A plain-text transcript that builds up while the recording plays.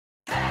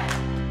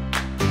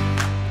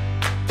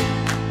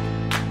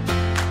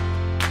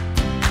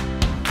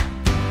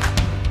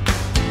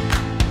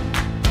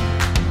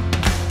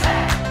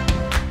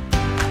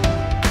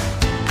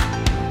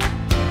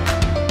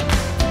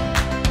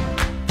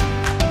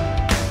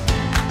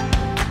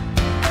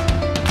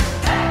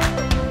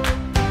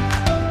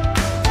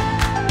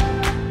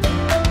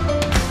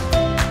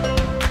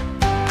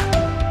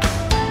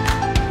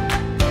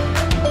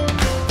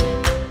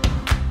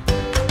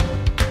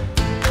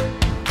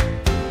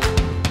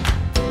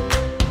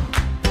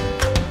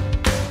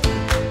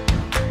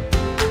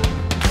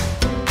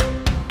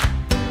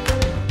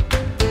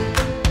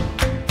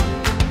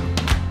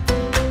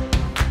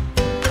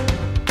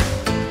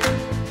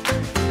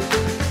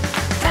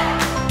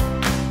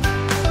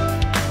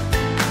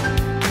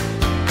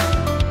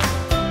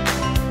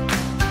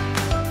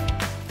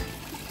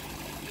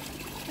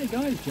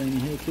Jamie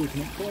here,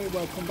 keeping it koi.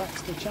 Welcome back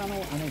to the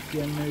channel, and if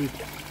you're new,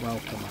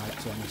 welcome. I hope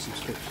to any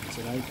subscription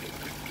today.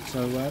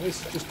 So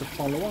this is just a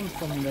follow on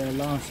from the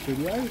last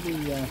video,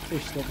 the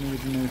fish that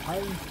need a new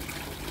home.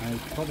 You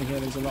can probably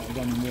hear there's a lot of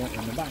running water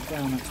in the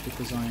background. That's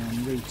because I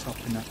am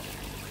re-topping up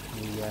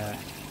the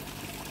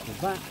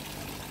vat.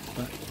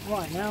 But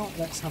right now,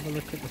 let's have a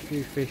look at the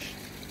few fish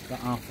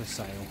that are for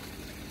sale.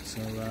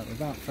 So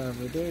without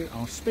further ado,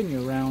 I'll spin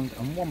you around,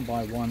 and one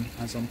by one,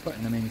 as I'm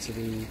putting them into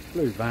the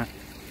blue vat,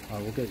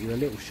 I will get you a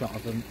little shot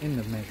of them in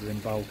the measuring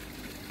bowl,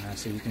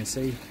 so you can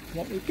see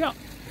what we've got.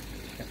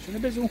 Catching a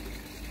bizzle.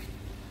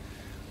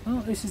 Well,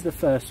 this is the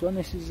first one.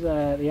 This is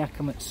the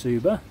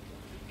Akamatsuba.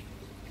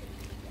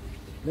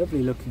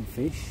 Lovely looking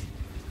fish.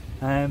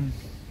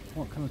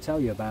 What can I tell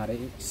you about it?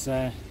 It's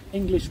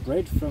English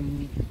bred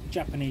from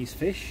Japanese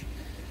fish.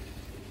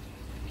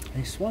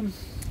 This one.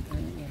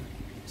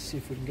 Let's see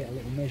if we can get a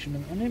little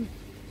measurement on him.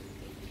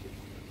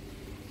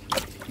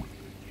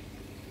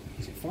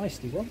 Is it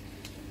feisty one?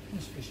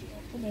 Let's fish it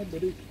off. Come here,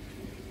 buddy.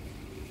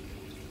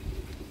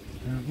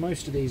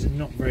 Most of these are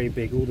not very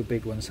big. All the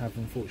big ones have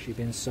unfortunately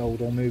been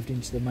sold or moved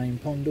into the main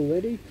pond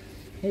already.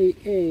 He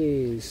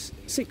is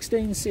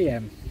 16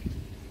 cm.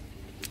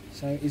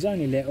 So he's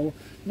only little.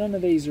 None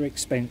of these are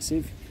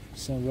expensive.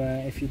 So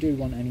if you do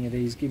want any of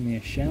these, give me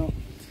a shout.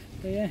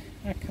 But yeah,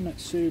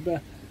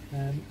 Akamatsuba.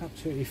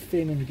 Absolutely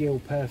fin and gill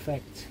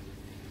perfect.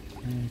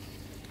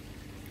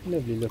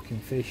 Lovely looking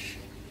fish.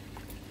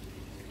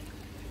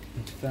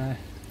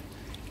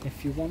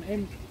 If you want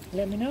him,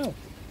 let me know.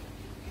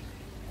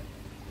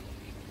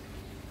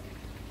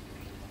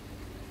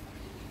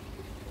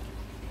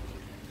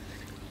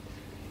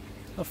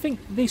 I think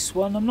this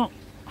one, I'm not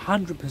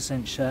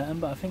 100% certain,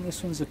 but I think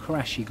this one's a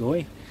Karashi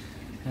Koi.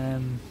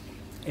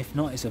 If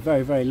not, it's a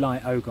very, very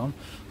light Ogon.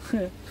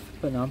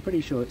 But no, I'm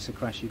pretty sure it's a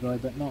Karashi Koi,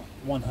 but not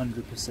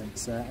 100%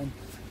 certain.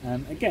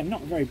 Again,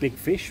 not a very big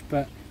fish,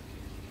 but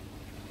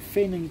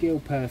fin and gill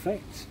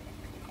perfect.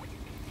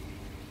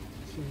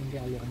 So we can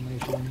get a little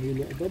measure on you,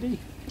 little buddy.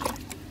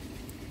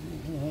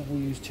 We'll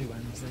use two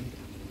hands then.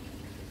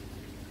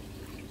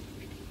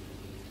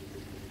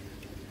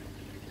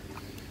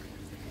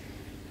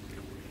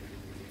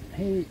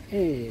 He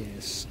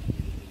is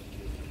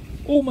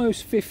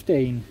almost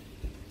 15.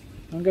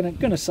 I'm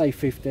gonna say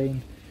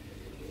 15.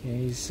 Yeah,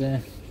 he's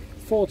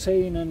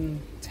 14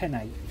 and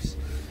 10/8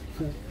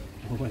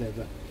 or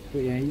whatever. But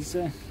yeah, he's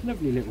a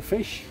lovely little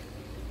fish.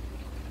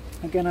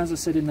 Again, as I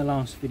said in the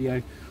last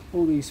video,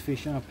 all these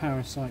fish are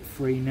parasite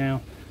free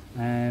now.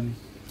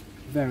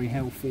 Very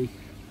healthy.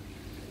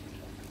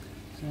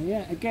 So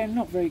yeah, again,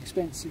 not very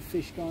expensive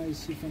fish,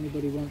 guys. If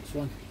anybody wants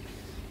one,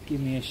 give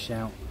me a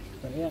shout.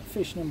 But yeah,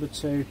 fish number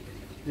 2,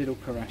 little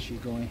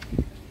Karashi Koi.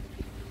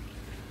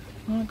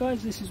 Alright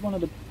guys, this is one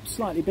of the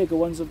slightly bigger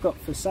ones I've got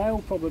for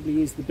sale.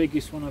 Probably is the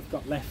biggest one I've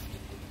got left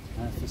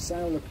for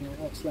sale, looking at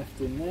what's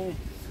left in there.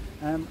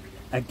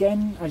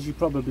 Again, as you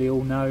probably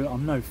all know,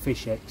 I'm no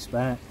fish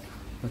expert,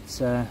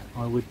 but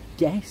I would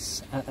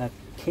guess a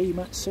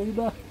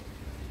Akamatsuba.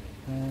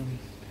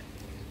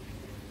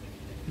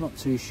 Not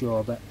too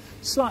sure, but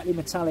slightly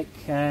metallic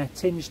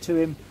tinge to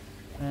him.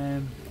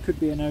 Could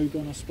be an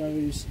Ogon, I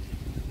suppose.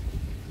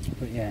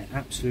 But yeah,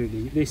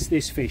 absolutely,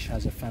 this fish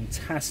has a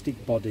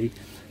fantastic body.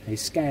 His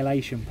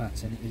scalation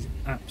pattern is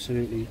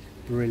absolutely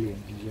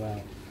brilliant as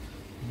well.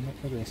 And look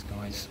at this,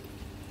 guys.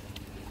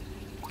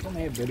 Come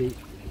here, buddy.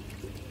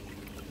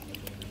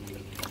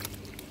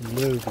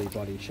 Lovely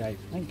body shape.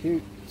 Thank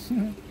you.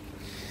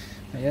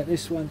 Yeah,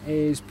 this one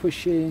is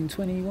pushing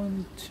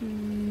 21,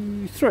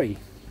 2, 3.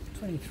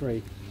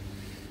 23.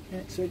 Yeah,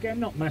 so again,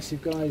 not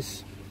massive,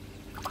 guys.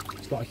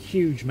 It's got a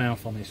huge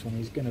mouth on this one.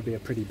 He's going to be a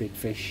pretty big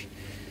fish.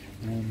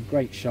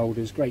 Great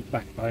shoulders, great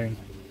backbone.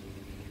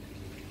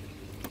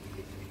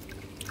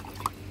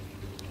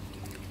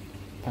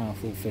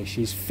 Powerful fish.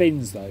 His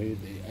fins though,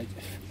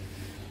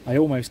 I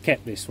almost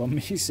kept this one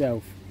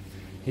myself.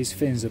 His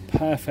fins are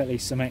perfectly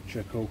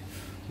symmetrical,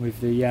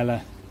 with the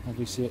yellow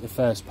obviously at the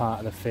first part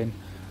of the fin,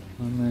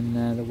 and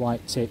then the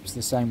white tips,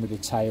 the same with the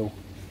tail.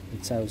 The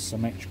tail's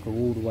symmetrical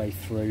all the way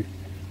through,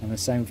 and the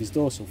same with his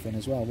dorsal fin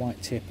as well,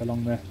 white tip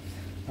along the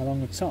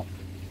top.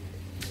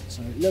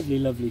 So lovely,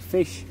 lovely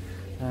fish.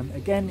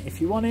 Again,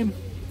 if you want him,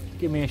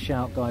 give me a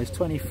shout, guys.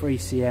 23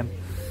 cm,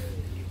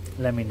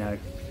 let me know.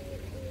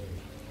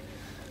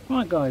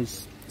 Right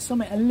guys,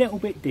 something a little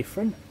bit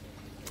different.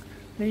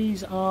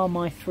 These are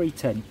my 3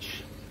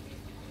 tench.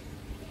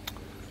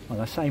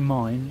 Well, I say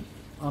mine.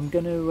 I'm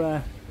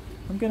gonna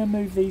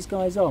move these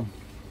guys on.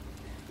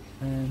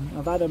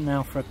 I've had them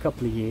now for a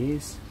couple of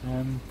years.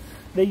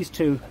 These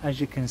two, as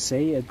you can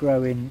see, are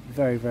growing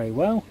very, very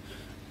well.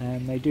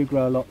 They do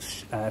grow a lot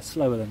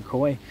slower than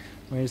koi,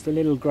 whereas the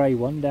little grey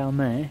one down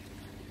there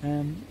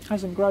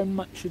hasn't grown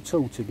much at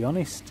all, to be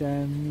honest.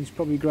 He's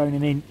probably grown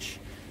an inch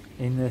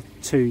in the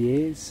 2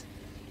 years,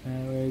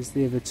 whereas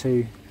the other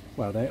two,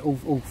 well, they're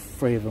all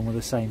 3 of them were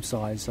the same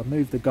size. I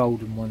moved the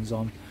golden ones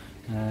on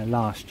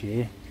last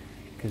year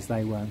because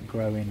they weren't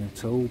growing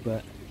at all,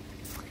 but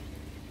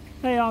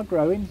they are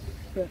growing.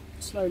 but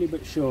slowly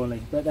but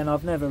surely. But then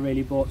I've never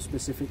really bought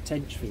specific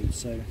tench food,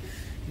 so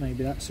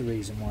maybe that's the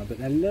reason why. But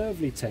they're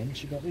lovely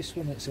tench. You've got this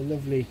one that's a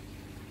lovely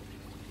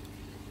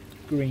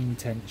green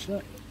tench,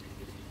 look.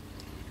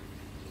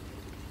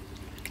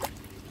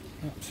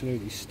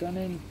 Absolutely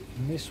stunning.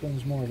 And this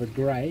one's more of a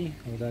grey,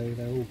 although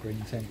they're all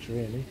green tench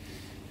really.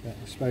 But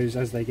I suppose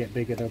as they get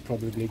bigger they'll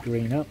probably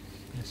green up.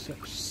 They're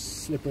such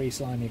slippery,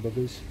 slimy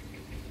buggers.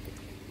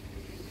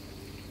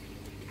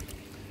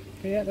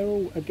 But yeah, they're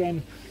all,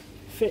 again,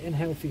 fit and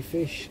healthy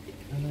fish.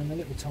 And then the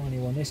little tiny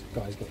one, this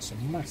guy's got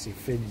some massive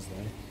fins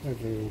though.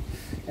 Whether he'll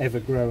ever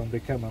grow and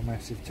become a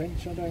massive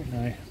tench, I don't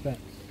know. But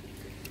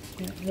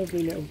yeah,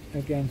 lovely little,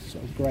 again,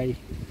 sort of grey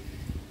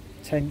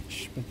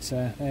tench, but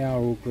they are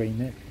all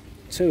green.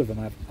 Two of them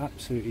have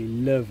absolutely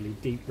lovely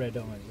deep red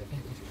eyes. I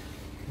think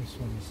this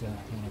one's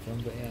one of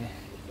them, but yeah,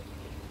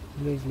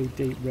 lovely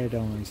deep red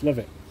eyes. Love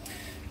it.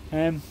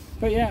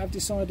 But yeah, I've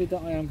decided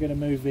that I am going to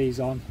move these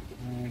on.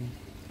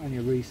 Only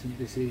a recent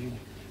decision.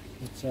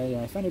 But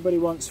yeah, if anybody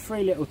wants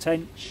free little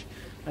tench,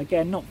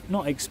 again,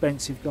 not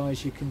expensive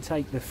guys, you can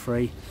take the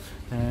free,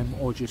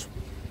 or just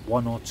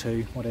one or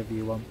two, whatever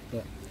you want.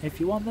 But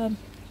if you want them,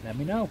 let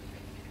me know.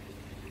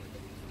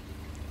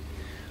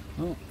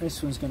 Well,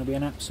 this one's going to be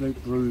an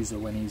absolute bruiser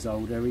when he's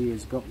older. He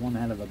has got one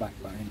hell of a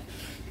backbone.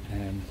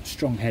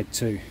 Strong head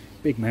too,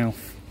 big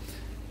mouth.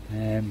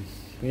 But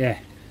yeah,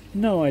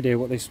 no idea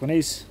what this one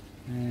is.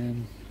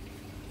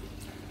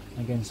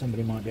 Again,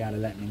 somebody might be able to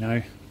let me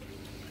know.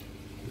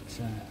 It's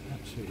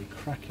absolutely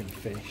cracking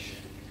fish.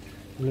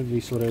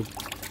 Lovely sort of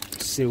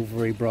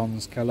silvery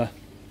bronze colour.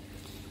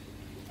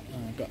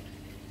 I've got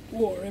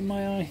water in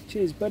my eye.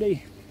 Cheers,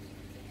 buddy.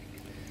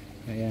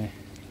 But yeah,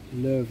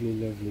 lovely,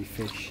 lovely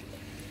fish.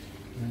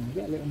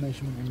 Get a little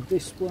measurement on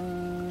this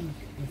one.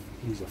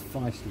 He's a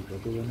feisty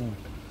bugger, isn't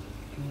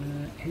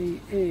he?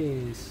 He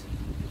is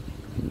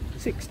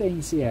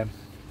 16 cm.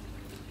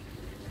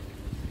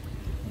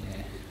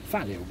 Yeah,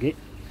 fat little git.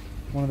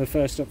 One of the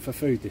first up for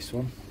food, this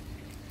one.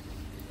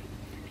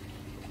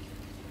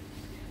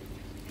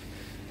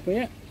 But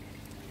yeah,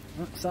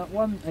 that's that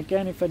one.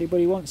 Again, if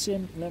anybody wants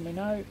him, let me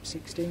know.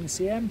 16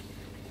 cm.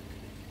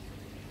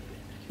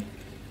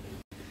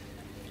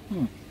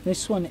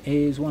 This one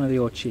is one of the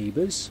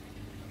Orchibas.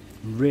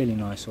 Really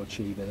nice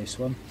Orchiba, this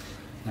one.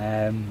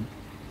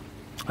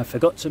 I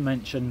forgot to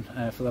mention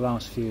for the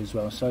last few as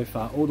well, so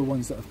far all the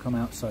ones that have come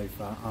out so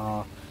far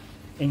are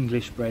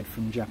English bred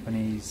from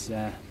Japanese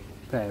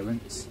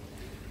parents.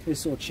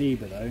 This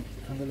Orchiba though,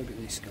 have a look at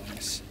this,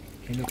 guys.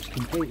 He looks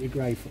completely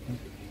grey.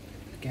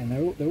 Again,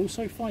 they're all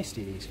so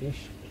feisty, these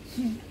fish.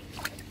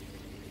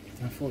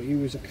 I thought he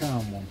was a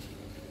calm one.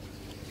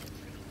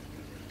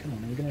 Come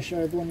on, are you going to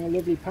show everyone your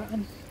lovely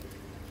pattern?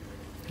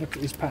 Look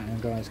at his pattern,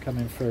 guys,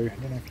 coming through. I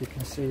don't know if you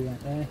can see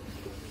that there.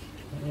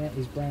 But yeah,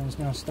 his brown's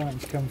now starting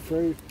to come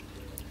through.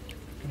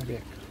 Going to be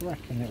a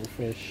cracking little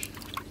fish.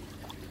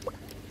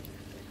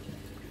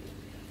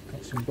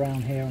 Got some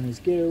brown here on his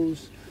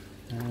gills.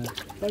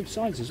 Both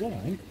sides as well, I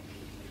think.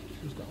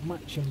 He's got a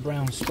matching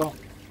brown spot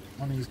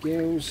on his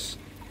gills.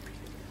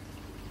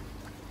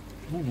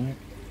 No,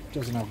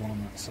 doesn't have one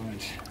on that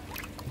side.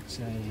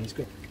 He's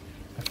got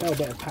a fair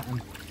bit of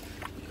pattern.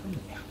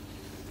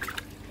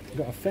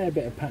 Got a fair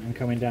bit of pattern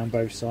coming down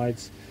both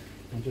sides.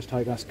 I just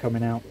hope that's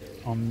coming out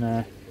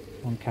on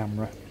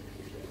camera.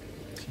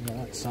 So you've got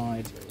that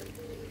side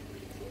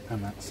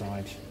and that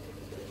side.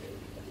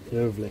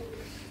 Lovely.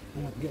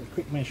 I'll get a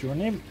quick measure on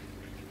him.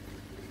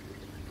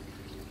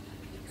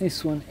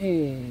 This one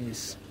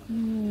is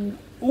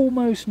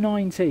almost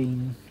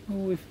 19.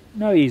 Oh,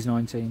 no, he's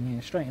 19.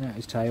 Yeah, straighten out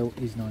his tail.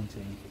 He's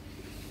 19.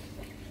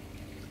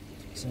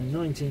 So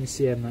 19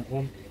 cm that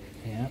one.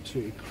 Yeah,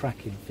 absolutely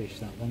cracking fish,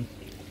 that one.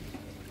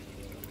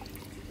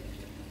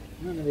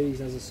 None of these,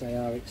 as I say,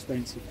 are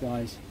expensive,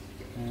 guys.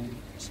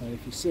 So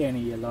if you see any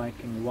you like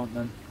and you want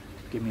them,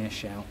 give me a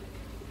shout.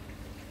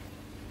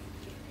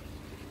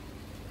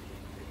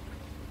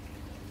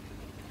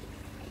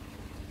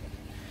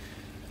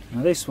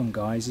 Now this one,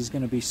 guys, is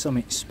going to be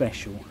something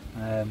special.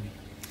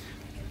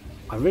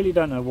 I really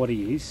don't know what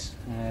he is.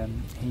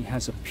 He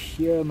has a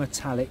pure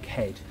metallic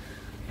head.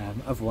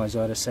 Otherwise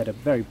I'd have said a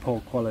very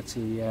poor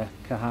quality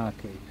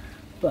kahaki.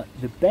 But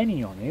the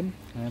benny on him,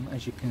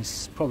 as you can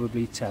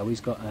probably tell, he's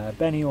got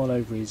benny all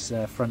over his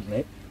front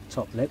lip,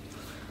 top lip,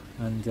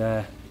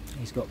 and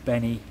he's got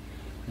benny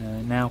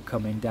now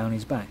coming down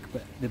his back.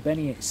 But the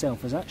benny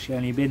itself has actually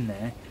only been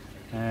there,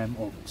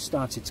 or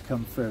started to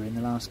come through in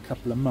the last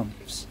couple of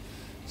months.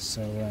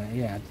 So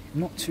yeah,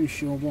 not too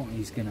sure what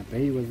he's going to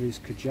be, whether he's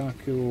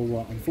Kajaku or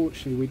what.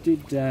 Unfortunately, we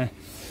did,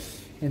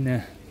 in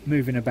the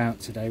moving about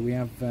today, we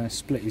have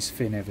split his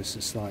fin ever so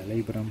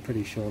slightly, but I'm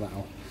pretty sure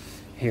that'll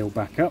heal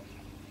back up.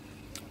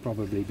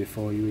 Probably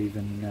before you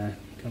even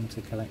come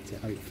to collect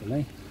it,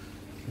 hopefully.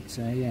 But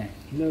yeah,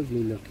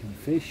 lovely looking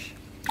fish.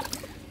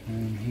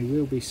 He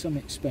will be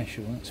something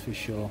special, that's for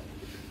sure.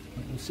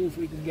 But we'll see if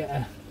we can get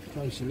a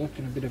closer look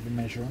and a bit of a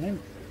measure on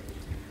him.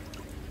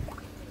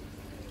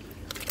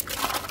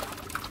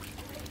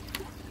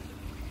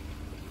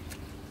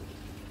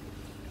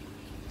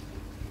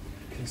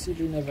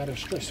 Considering they've had a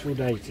stressful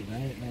day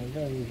today,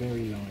 they're very,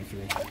 very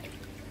lively.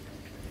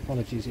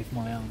 Apologies if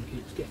my arm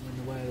keeps getting in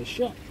the way of the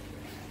shot.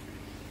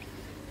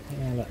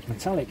 Yeah, look,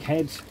 metallic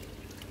head.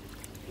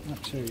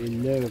 Absolutely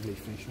lovely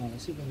fish. Right,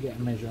 let's see if we can get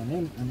a measure on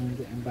him and then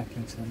get him back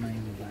into the main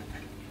of that.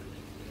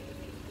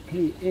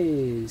 He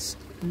is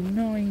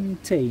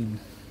 19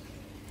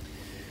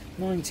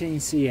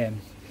 cm.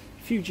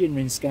 A few gin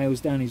ring scales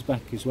down his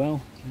back as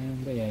well.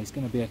 But yeah, he's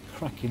going to be a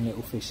cracking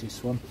little fish,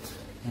 this one.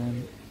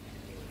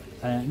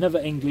 Another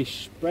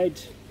English bred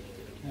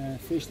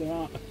fish. There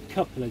are a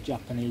couple of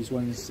Japanese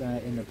ones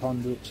in the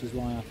pond, which is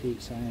why I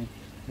keep saying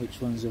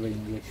which ones are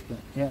English. But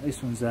yeah,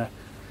 this one's an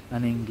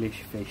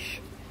English fish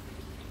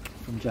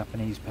from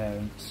Japanese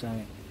parents. So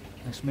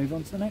let's move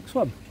on to the next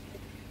one.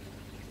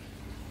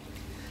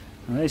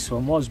 Now, this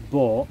one was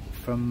bought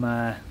from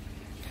a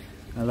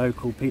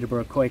local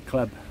Peterborough Koi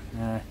Club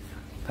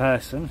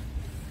person.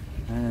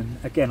 And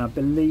again, I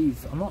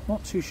believe, I'm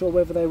not too sure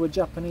whether they were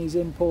Japanese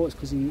imports,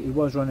 because he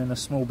was running a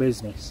small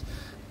business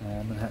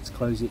and had to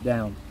close it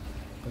down.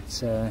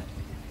 But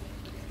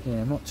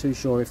yeah, I'm not too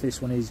sure if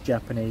this one is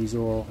Japanese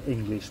or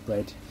English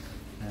bred,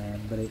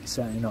 but it's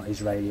certainly not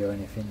Israeli or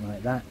anything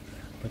like that.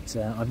 But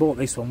I bought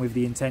this one with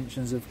the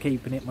intentions of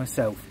keeping it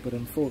myself, but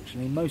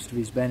unfortunately most of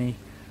his benny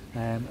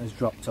has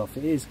dropped off.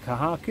 It is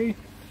Kahaku.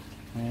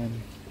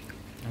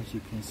 As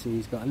you can see,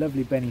 he's got a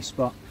lovely benny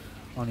spot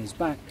on his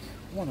back,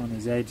 one on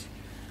his head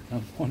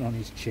and one on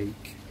his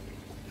cheek.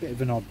 Bit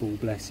of an oddball,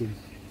 bless him.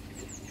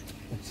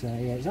 But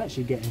yeah, it's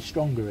actually getting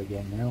stronger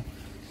again now,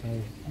 so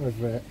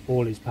whether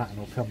all his pattern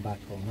will come back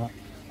or not,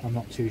 I'm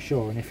not too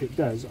sure, and if it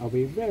does, I'll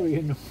be very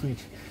annoyed,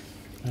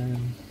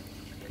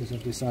 because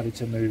I've decided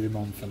to move him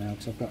on for now,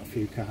 because I've got a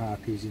few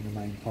Kahakus in the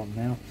main pond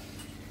now.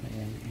 But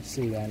yeah, you can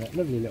see there that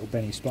lovely little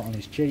benny spot on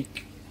his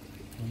cheek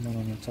and one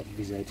on the top of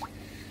his head.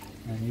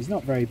 And he's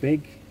not very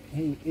big.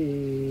 He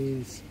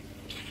is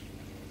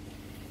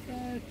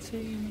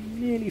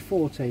 13, nearly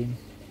 14,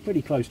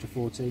 pretty close to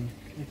 14.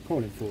 We'll call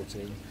him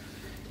 14.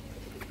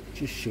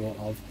 Just short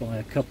of by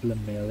a couple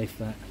of mil, if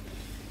that.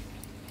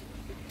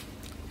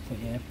 But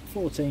yeah,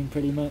 14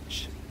 pretty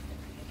much.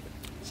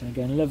 So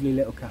again, lovely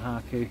little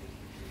Kahaku.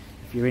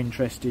 If you're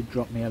interested,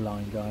 drop me a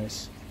line,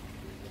 guys.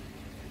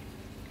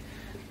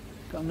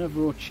 Got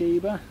another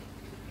Orchiba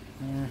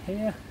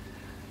here.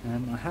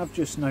 I have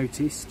just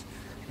noticed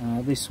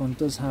this one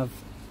does have,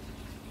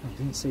 I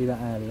didn't see that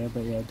earlier,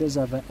 but yeah, it does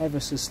have an ever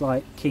so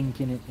slight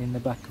kink in it in the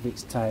back of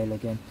its tail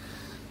again.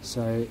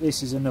 So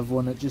this is another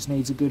one that just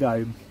needs a good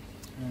home.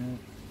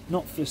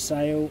 Not for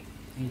sale,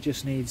 he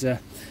just needs a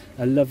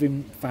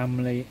loving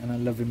family and a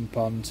loving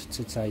pond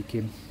to take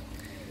him.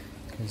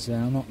 Because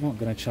I'm not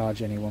going to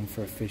charge anyone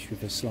for a fish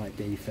with a slight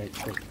defect,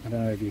 but I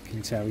don't know if you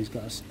can tell, he's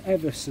got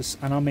ever so,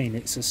 and I mean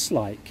it's a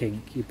slight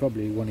kink, you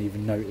probably won't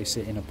even notice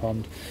it in a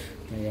pond.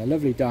 But yeah,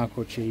 lovely dark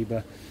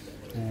Orchiba.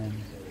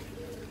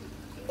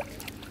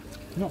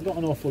 Not got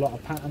an awful lot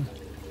of pattern.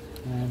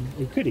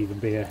 He could even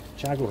be a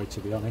chagoy, to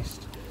be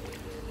honest.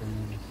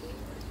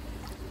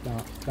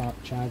 Dark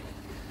chag,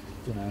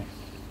 don't know.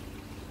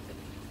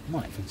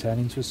 Might even turn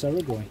into a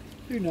saragoy,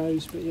 who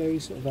knows? But yeah,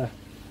 he's sort of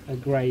a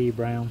grey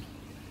brown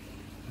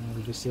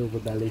with a silver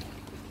belly.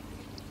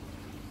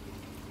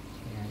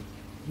 Yeah,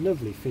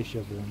 lovely fish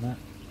other than that.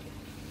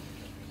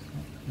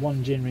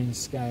 One gin ring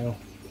scale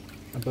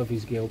above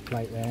his gill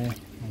plate there,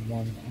 and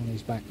one on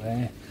his back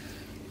there.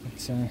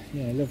 But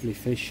yeah, lovely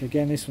fish.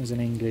 Again, this one's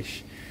an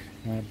English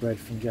bred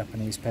from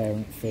Japanese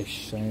parent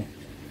fish. So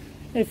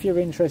if you're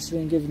interested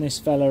in giving this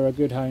fella a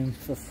good home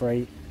for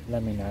free,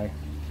 let me know.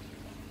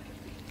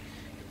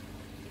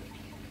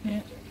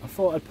 Yeah, I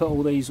thought I'd put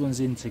all these ones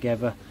in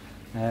together.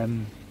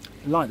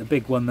 Like the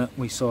big one that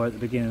we saw at the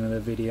beginning of the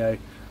video,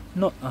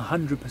 not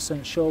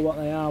 100% sure what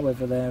they are,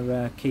 whether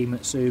they're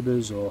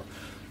Kimatsubas or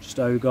just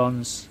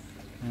Ogons.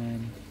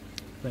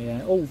 But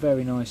yeah, all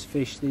very nice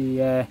fish.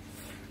 The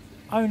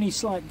only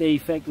slight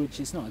defect, which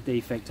is not a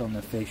defect on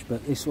the fish,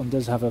 but this one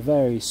does have a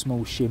very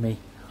small shimmy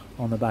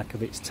on the back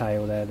of its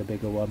tail there, the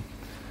bigger one.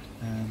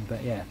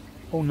 But yeah,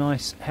 all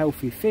nice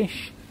healthy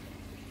fish.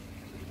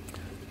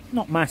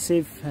 Not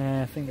massive.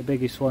 I think the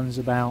biggest one's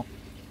about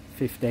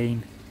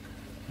 15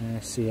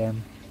 cm,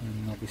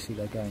 and obviously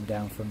they're going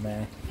down from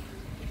there.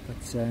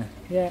 But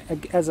yeah,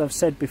 as I've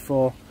said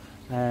before,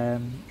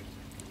 none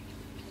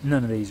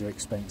of these are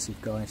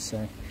expensive, guys.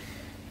 So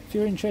if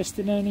you're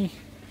interested in any,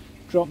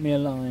 drop me a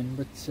line.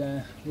 But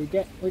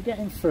we're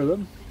getting through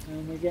them,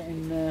 and we're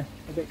getting a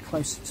bit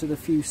closer to the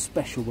few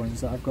special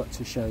ones that I've got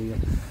to show you.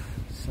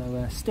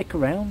 So stick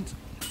around,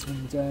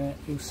 and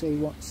you'll see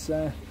what's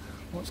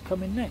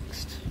coming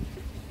next.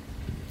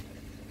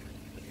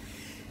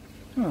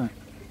 Alright,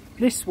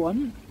 this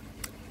one,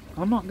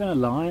 I'm not going to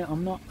lie,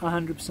 I'm not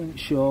 100%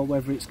 sure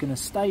whether it's going to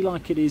stay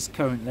like it is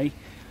currently,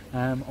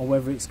 or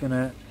whether it's going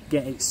to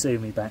get its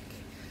sumi back.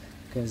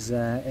 Because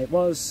it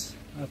was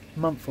a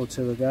month or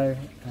two ago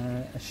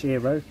a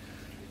Shiro.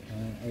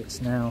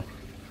 It's now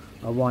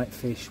a white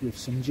fish with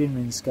some gin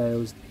ring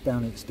scales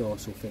down its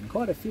dorsal fin.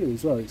 Quite a few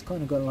as well. It's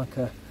kind of got like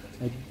a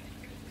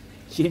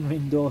gin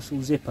ring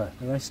dorsal zipper.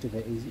 The rest of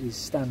it is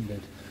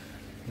standard.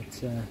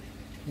 But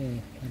yeah,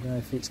 I don't know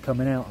if it's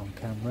coming out on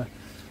camera,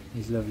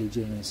 his lovely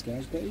Jimmy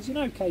scales, but he's an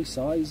okay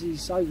size.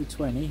 He's over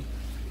 20,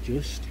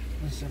 just.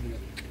 Let's have a look.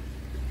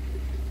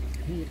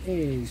 He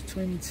is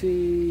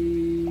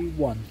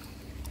 21.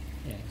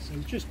 Yeah, so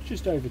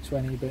just over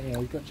 20, but yeah,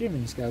 he's got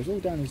Jimmy scales all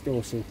down his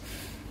dorsal.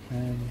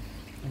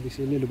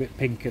 Obviously a little bit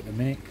pink at the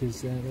minute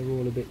because they're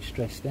all a bit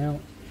stressed out.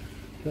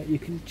 But you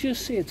can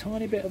just see a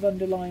tiny bit of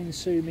underlying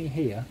sumi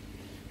here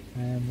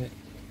that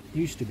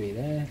used to be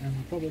there,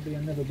 and probably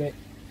another bit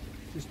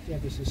just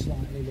ever so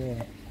slightly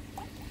there.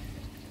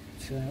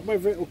 So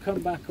whether it will come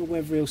back or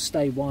whether he'll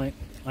stay white,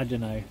 I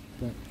don't know.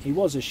 But he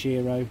was a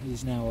Shiro,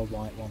 he's now a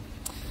white one.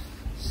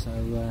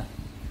 So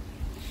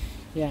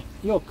yeah,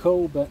 you're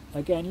cool, but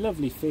again,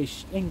 lovely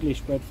fish,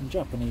 English bred from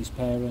Japanese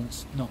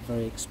parents, not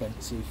very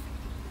expensive.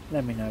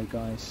 Let me know,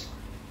 guys.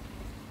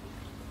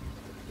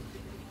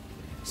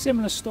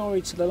 Similar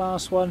story to the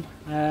last one.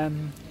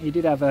 He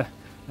did have a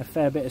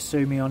fair bit of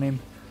sumi on him.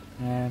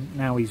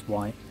 Now he's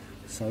white.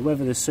 So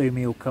whether the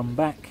sumi will come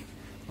back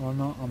or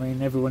not, I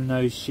mean, everyone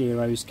knows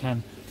Shiros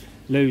can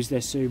lose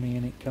their sumi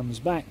and it comes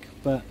back,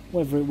 but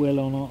whether it will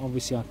or not,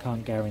 obviously I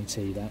can't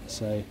guarantee that.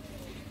 So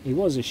he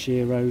was a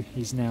Shiro,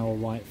 he's now a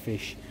white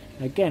fish.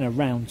 Again,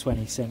 around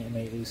 20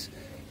 centimetres.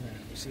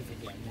 Let's see if we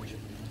can get a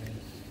measurement on him.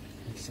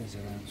 He says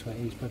around 20,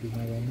 he's probably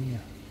nowhere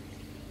near.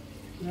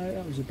 No,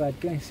 that was a bad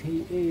guess.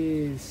 He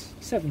is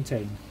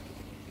 17.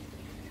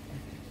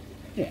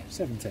 Yeah,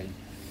 17.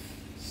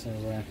 So,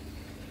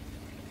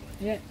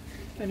 yeah,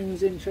 if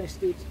anyone's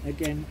interested,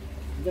 again,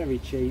 very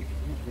cheap,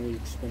 not very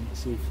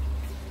expensive.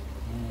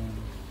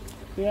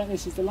 But yeah,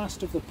 this is the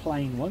last of the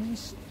plain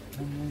ones,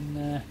 and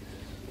then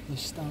we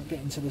start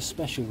getting to the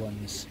special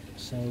ones.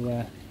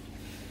 So,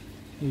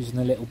 using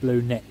a little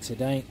blue net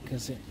today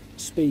because it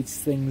speeds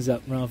things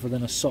up rather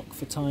than a sock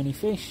for tiny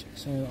fish.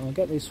 So I'll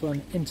get this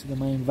one into the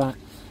main vat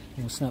and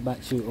we'll snap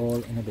back to you all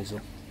in a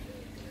bizzle.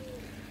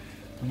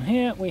 And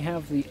here we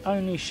have the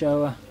only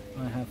shower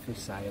I have for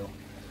sale.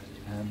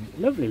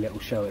 Lovely little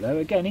shower though,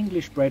 again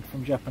English bred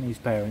from Japanese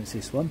parents,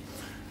 this one.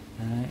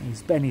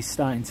 His Benny's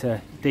starting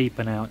to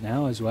deepen out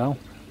now as well.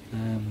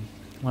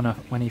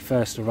 When he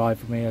first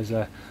arrived with me as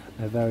a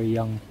very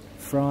young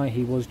fry,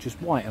 he was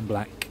just white and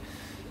black.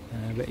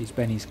 But his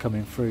Benny's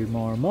coming through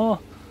more and more,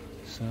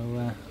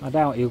 so I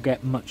doubt he'll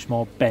get much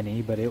more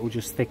Benny, but it will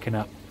just thicken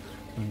up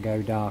and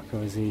go darker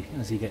as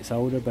he gets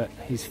older. But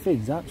his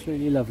fins,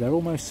 absolutely love. They're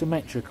almost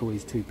symmetrical,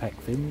 his two pec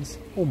fins,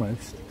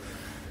 almost.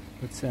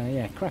 But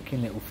yeah,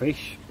 cracking little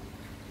fish.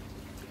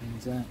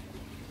 And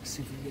let's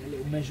see if we can get a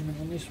little measurement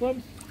on this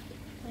one.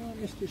 Oh,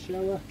 Mr.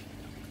 Shower.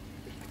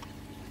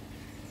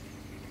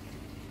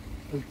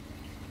 Oh,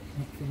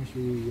 not finished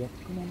with you yet.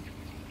 Come on.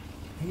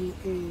 He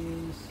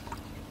is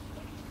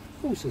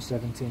also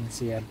 17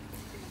 cm.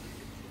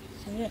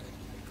 So yeah,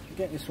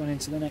 get this one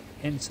into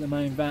the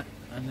main vat,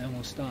 and then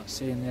we'll start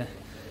seeing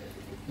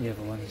the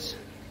other ones.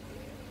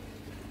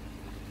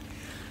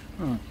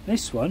 Right,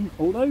 this one,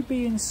 although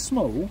being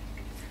small,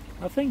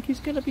 I think is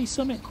going to be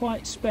something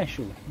quite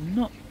special. I'm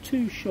not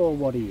too sure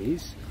what he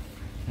is.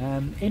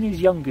 In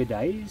his younger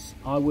days,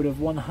 I would have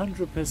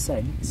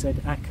 100% said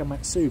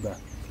Akamatsuba.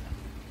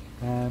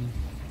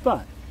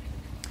 But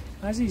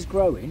as he's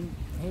growing,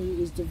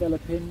 he is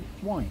developing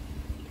white,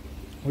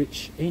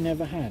 which he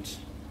never had.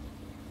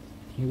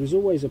 He was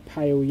always a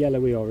pale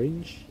yellowy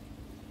orange.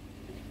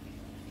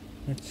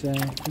 But you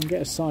can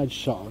get a side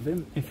shot of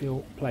him if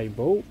he'll play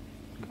ball.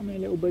 Come here,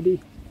 little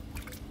buddy.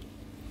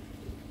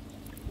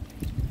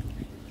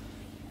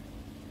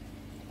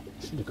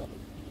 Should have got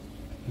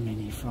a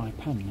mini fry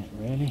pan net,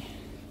 really.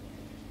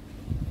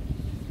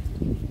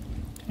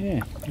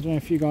 Yeah, I don't know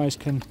if you guys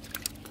can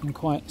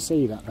quite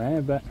see that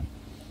there, but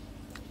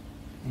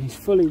he's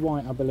fully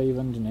white, I believe,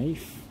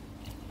 underneath.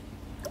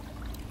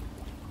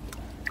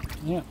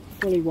 Yeah,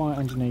 fully white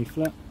underneath,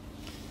 look.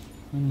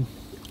 And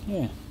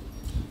yeah,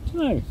 I don't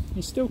know,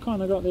 he's still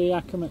kind of got the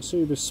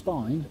Akamatsuba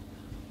spine,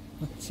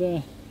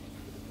 but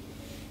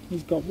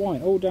he's got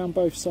white all down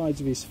both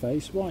sides of his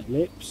face, white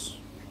lips,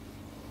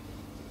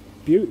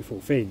 beautiful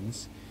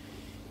fins.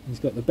 He's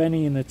got the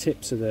Benny in the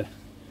tips of the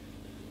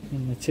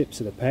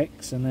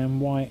pecs, and then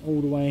white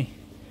all the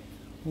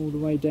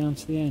way down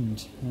to the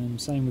end.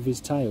 Same with his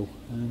tail.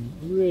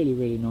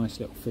 Really nice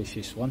little fish,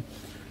 this one.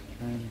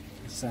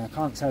 So I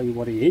can't tell you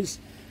what he is,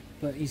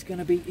 but he's going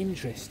to be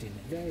interesting,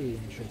 very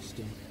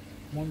interesting,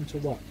 one to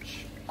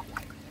watch.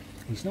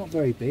 He's not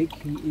very big,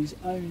 he is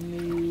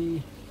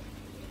only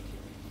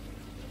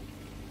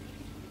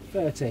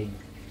 13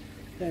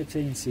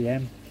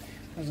 cm,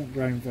 hasn't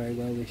grown very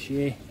well this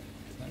year.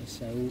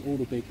 So all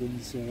the big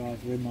ones are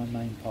either in my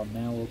main pond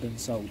now or been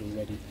sold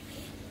already.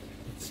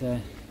 But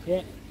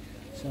yeah,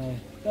 so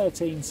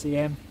 13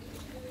 cm,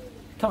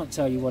 can't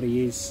tell you what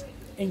he is,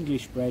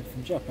 English bred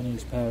from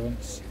Japanese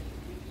parents.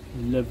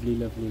 Lovely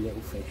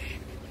little fish.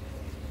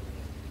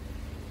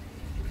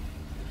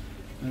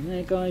 And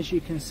there, guys,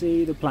 you can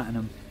see the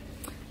platinum.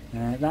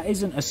 That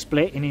isn't a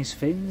split in his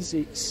fins,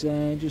 it's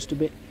just a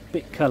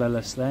bit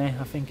colourless there.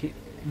 I think it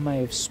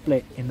may have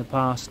split in the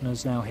past and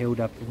has now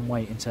healed up and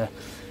waiting to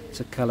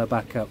colour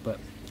back up, but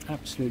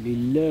Absolutely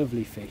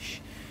lovely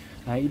fish.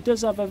 He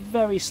does have a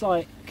very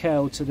slight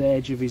curl to the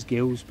edge of his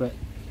gills, but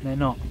they're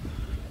not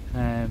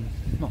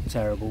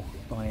terrible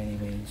by any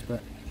means.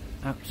 But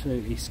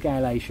absolutely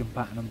scalation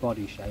pattern and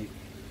body shape.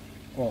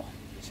 Oh,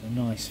 it's a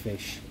nice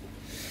fish.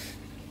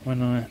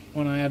 When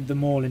I had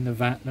them all in the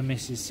vat, the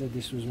missus said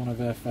this was one of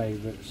her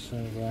favourites.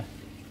 So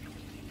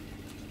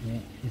yeah,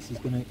 this is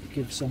going to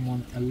give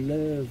someone a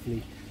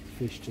lovely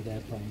fish to their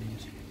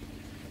pond.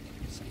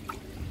 So,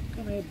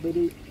 come here,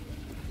 buddy.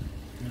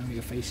 Now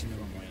you're facing the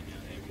wrong way.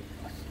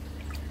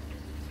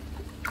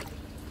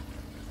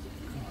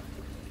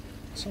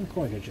 Some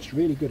koi are just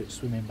really good at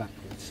swimming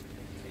backwards.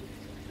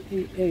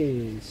 He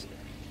is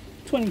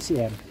 20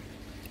 cm.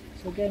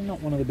 So again,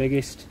 not one of the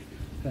biggest,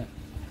 but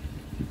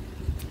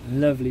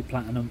lovely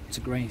platinum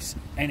to grace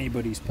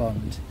anybody's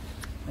pond.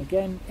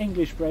 Again,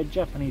 English bred,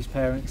 Japanese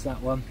parents,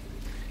 that one.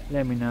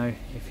 Let me know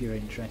if you're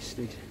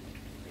interested.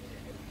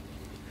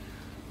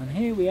 And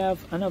here we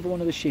have another one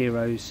of the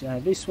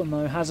Shiros. This one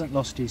though hasn't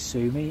lost his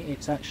sumi,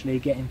 it's actually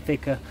getting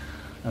thicker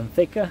and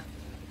thicker.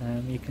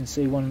 You can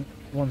see one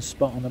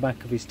spot on the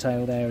back of his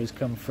tail there has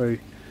come through.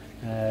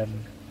 I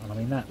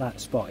mean that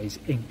spot is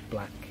ink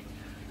black.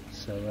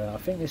 So I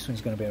think this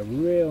one's going to be a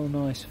real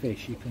nice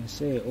fish. You can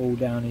see it all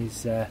down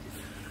his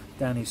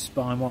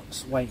spine,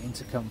 what's waiting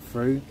to come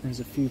through. There's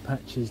a few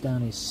patches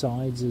down his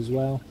sides as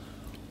well,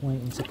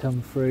 waiting to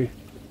come through.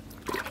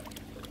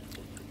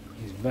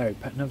 He's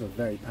another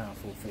very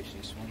powerful fish,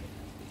 this one.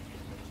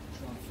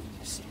 Try from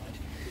this side,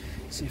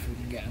 see if we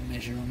can get a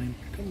measure on him.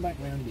 Come back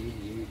round here,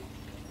 you.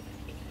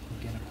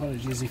 Again,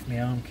 apologies if my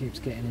arm keeps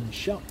getting in the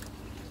shot.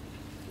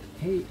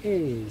 He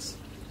is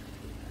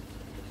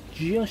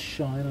just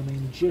shy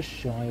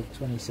of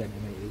 20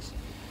 centimetres.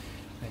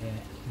 But yeah,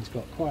 he's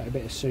got quite a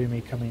bit of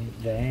sumi coming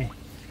there,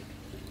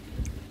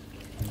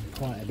 and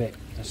quite a bit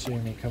of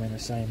sumi coming the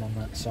same on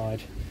that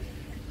side.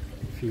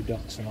 A few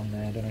dots along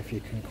there, I don't know if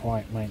you can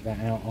quite make that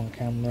out on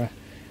camera.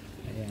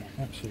 But yeah,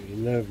 absolutely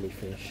lovely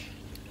fish.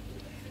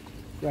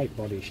 Great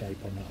body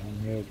shape on that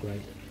one, real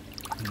great.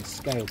 And the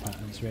scale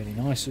pattern's really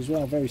nice as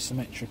well, very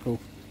symmetrical.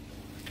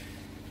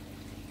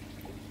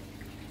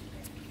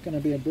 Gonna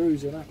be a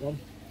bruiser, that one.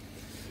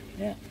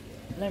 Yeah,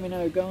 let me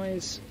know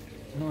guys.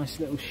 Nice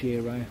little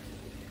Shiro.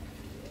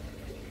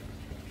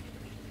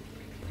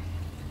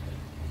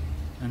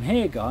 And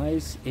here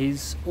guys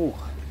is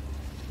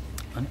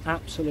an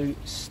absolute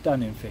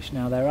stunning fish.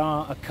 Now there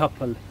are a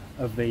couple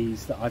of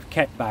these that I've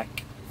kept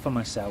back for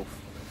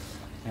myself,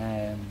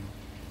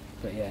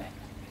 but yeah,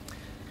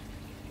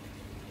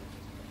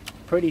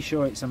 pretty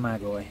sure it's a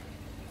magoi.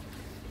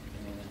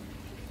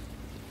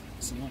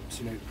 It's an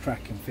absolute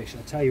cracking fish.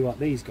 I tell you what,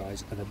 these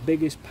guys are the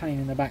biggest pain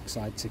in the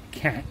backside to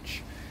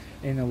catch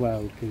in the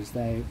world, because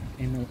they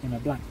in a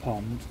black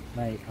pond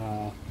they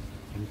are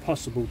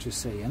impossible to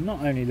see. And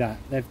not only that,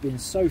 they've been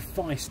so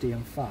feisty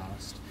and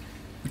fast.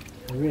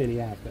 They really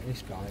have. But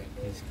this guy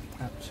is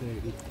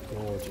absolutely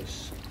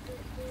gorgeous.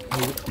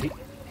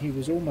 He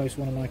was almost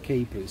one of my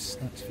keepers,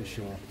 that's for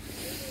sure.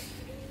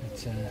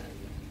 But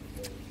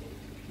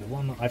the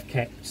one that I've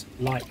kept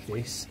like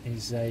this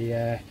is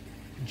a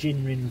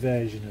Jinrin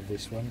version of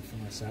this one for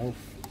myself.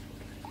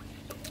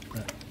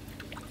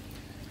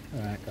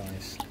 Alright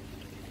guys,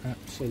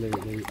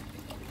 absolutely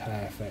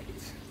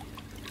perfect.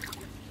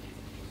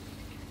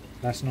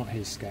 That's not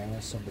his scale,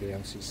 that's somebody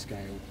else's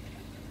scale.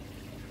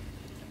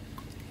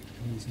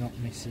 He's not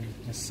missing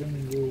a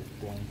single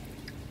one.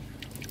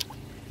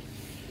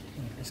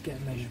 Right, let's get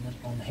a measurement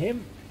on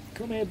him.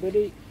 Come here,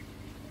 buddy.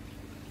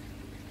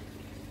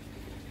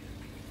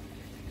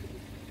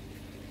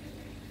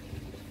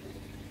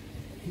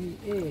 He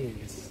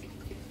is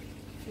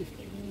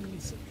 15,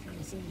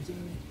 16,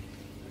 17,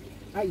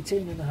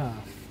 18 and a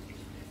half.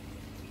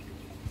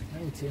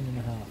 18 and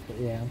a half, but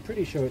yeah, I'm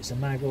pretty sure it's a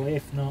magoi.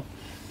 If not,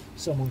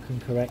 someone can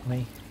correct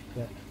me.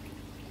 But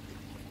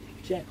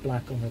jet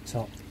black on the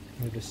top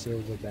with a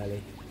silver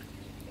belly.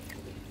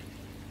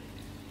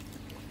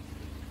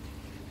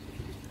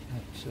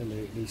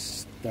 Absolutely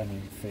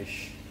stunning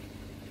fish.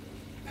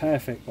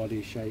 Perfect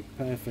body shape,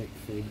 perfect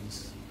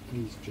fins.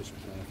 He's just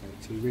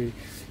perfect.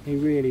 He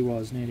really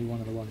was nearly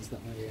one of the ones that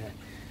I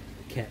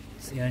kept.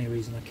 It's the only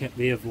reason I kept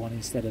the other one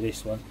instead of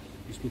this one,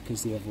 is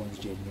because the other one's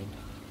genuine.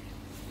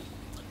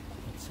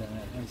 But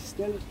there's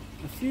still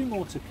a few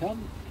more to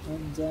come,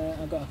 and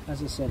I've got,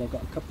 as I said, I've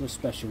got a couple of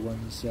special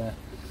ones.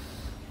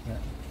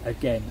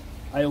 Again,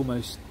 I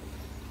almost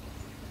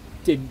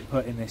didn't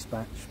put in this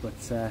batch,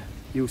 but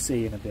you'll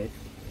see in a bit.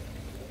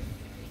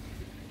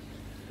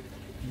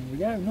 There we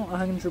go. Not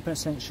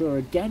 100% sure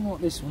again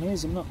what this one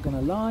is, I'm not going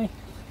to lie.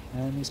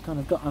 It's kind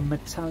of got a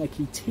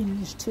metallic-y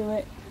tinge to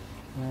it,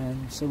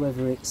 so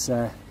whether it's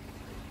a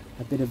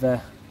bit of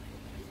a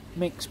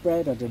mixed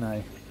breed, I don't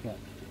know. But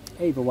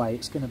either way,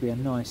 it's going to be a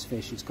nice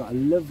fish. It's got a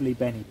lovely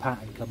benny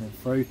pattern coming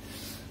through.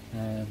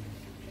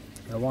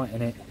 The white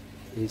in it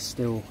is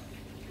still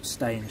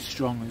staying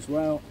strong as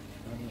well,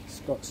 and it's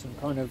got some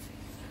kind of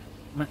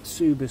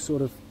Matsuba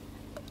sort of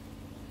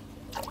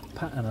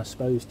pattern, I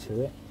suppose,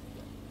 to it.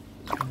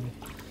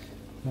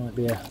 Might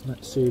be a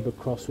Matsuba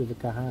cross with a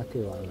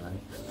Kahaku, I don't know.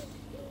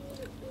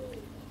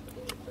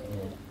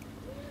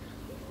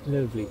 Yeah.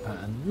 Lovely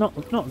pattern. Not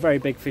a very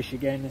big fish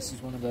again, this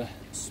is one of the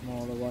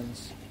smaller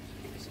ones.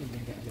 Let's see if we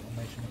can get a little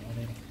measurement on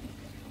him.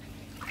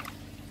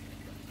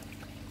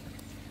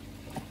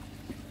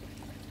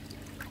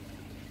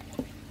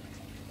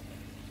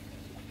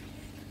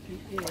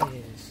 He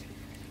is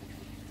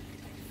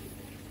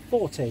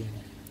 14.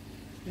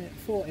 Yeah,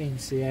 14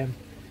 cm.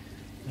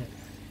 Yeah.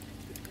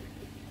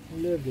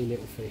 Lovely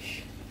little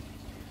fish.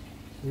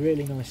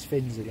 Really nice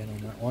fins again on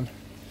that one.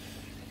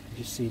 You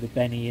just see the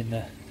benny in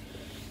the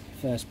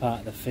first part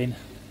of the fin.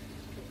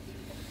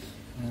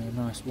 A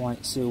nice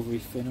white silvery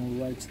fin all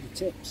the way to the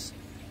tips.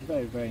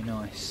 Very, very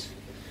nice.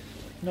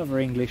 Another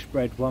English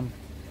bred one.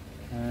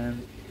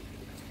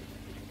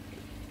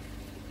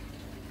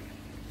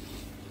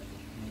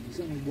 There's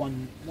only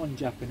one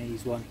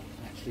Japanese one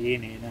actually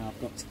in here now.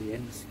 I've got to the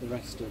end. The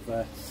rest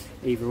have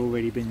either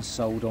already been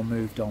sold or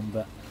moved on.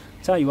 But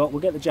tell you what,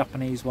 we'll get the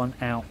Japanese one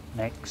out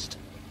next.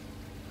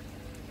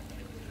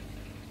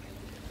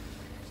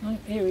 So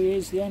here he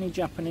is, the only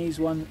Japanese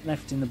one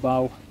left in the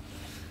bowl.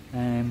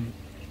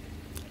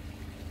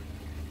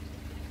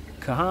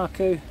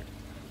 Kahaku,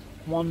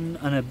 1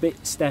 and a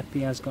bit step.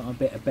 He has got a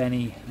bit of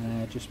benny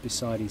just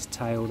beside his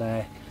tail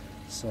there.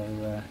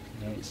 So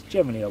yeah, it's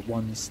generally a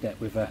 1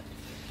 step with a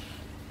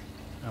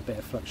bit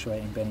of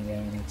fluctuating benny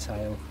there in the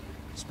tail.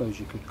 I suppose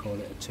you could call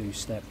it a 2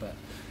 step, but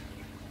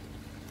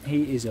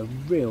he is a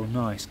real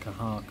nice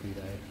Kahaku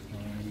though.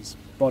 His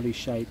body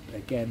shape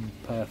again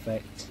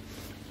perfect.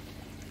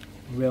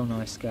 Real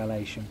nice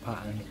scalation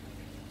pattern.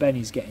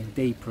 Benny's getting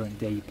deeper and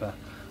deeper,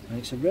 and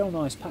it's a real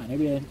nice pattern.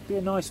 It'll be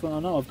a nice one. I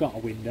know I've got a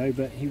window,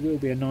 but he will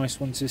be a nice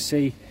one to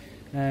see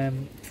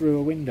through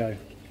a window.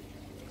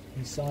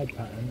 His side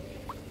pattern,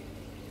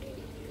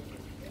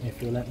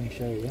 if you'll let me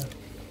show you.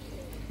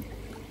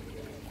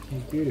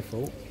 He's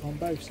beautiful on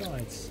both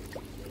sides.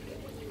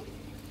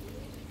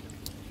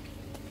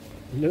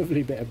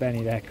 Lovely bit of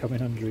benny there coming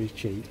under his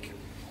cheek.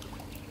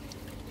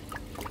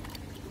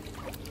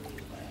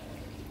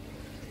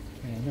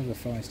 Yeah, another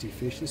feisty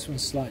fish. This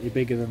one's slightly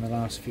bigger than the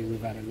last few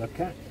we've had a look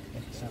at.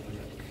 Let's have a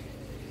look.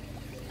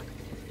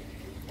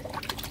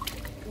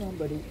 Come on,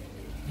 buddy.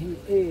 He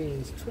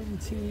is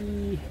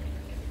 22.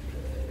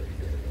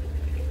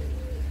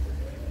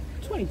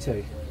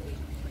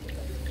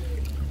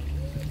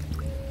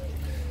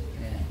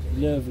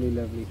 Lovely,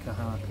 lovely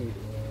Kahaku.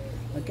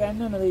 Again,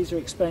 none of these are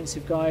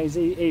expensive, guys.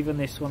 Even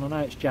this one, I know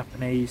it's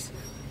Japanese,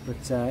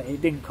 but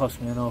it didn't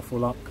cost me an awful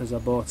lot because I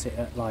bought it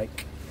at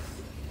like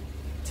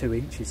 2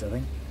 inches, I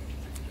think.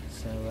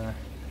 So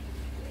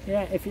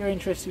yeah, if you're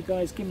interested,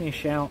 guys, give me a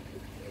shout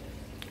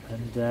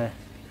and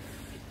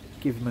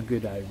give them a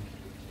good home.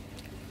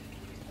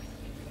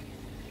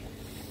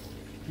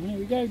 And there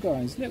we go,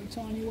 guys. Little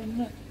tiny one,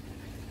 isn't it?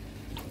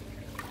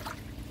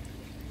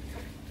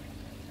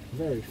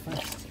 Very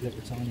fast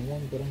little tiny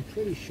one, but I'm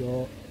pretty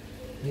sure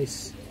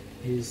this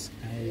is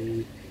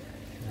a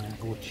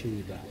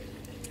Orchiba.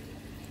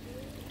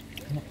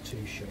 Not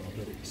too sure,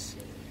 but it's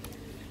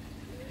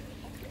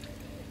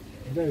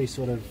a very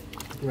sort of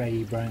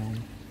grey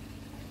brown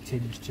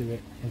tinge to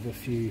it with a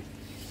few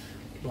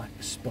black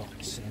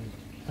spots, and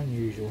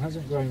unusual.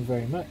 Hasn't grown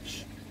very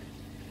much,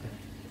 but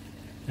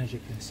as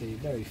you can see,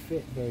 very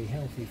fit, very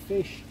healthy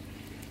fish.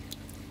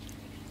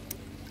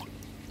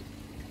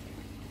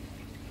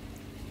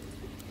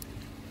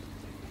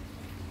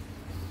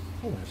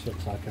 Almost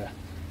looks like a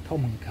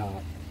common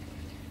carp.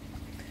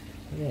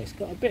 But yeah, it's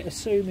got a bit of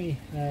sumi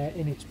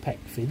in its pec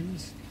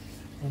fins,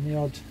 and the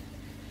odd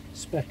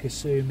speck of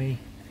sumi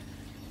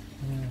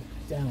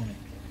down it.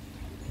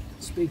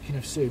 Speaking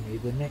of sumi,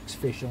 the next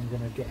fish I'm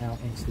going to get out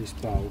into this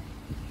bowl,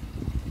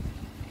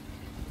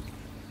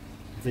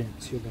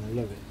 Vince, you're going to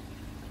love it,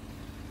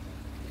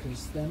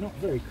 because they're not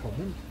very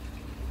common.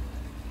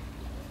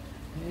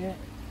 Yeah,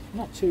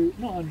 not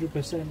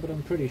 100%, but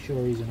I'm pretty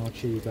sure he's an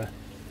Orchiba.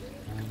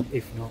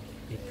 If not,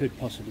 it could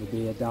possibly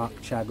be a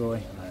dark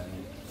Chagoi.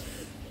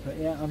 But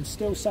yeah, I'm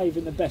still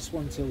saving the best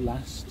one till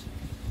last,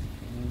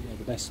 or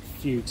the best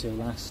few till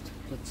last.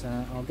 But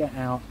I'll get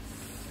out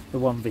the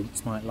one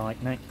Vince might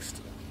like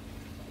next.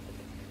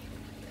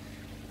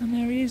 And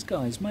there he is,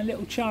 guys, my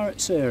little char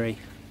Atsuri.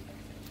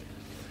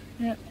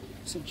 Yeah,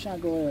 it's a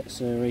Chagoi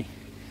Atsuri.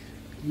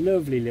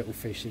 Lovely little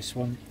fish, this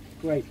one.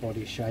 Great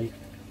body shape.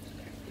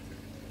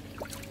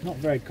 Not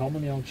very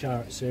common, the old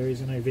char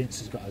Atsuris. I know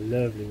Vince has got a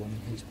lovely one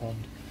in his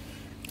pond.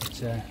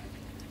 But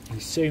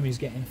his sumi's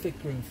getting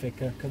thicker and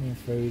thicker coming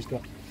through. He's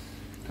got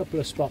a couple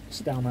of spots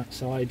down that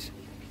side,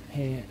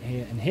 here,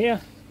 here and here.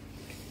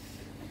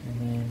 And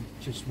then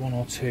just one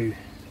or two,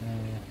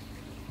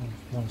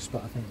 one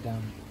spot I think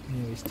down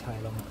near his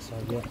tail on that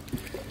side, yeah.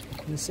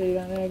 You can see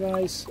that there,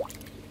 guys?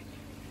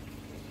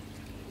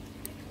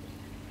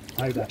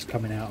 I hope that's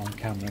coming out on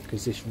camera,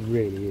 because this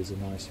really is a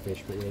nice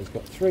fish. But yeah, he's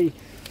got three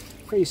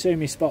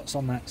sumi spots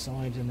on that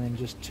side, and then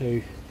just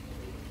two,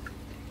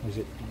 or is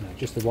it, no,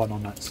 just the one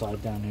on that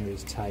side down near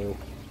his tail.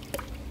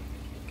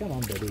 Come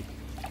on, buddy.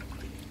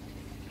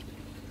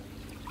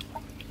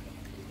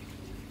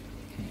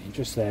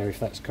 just there if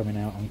that's coming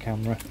out on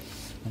camera,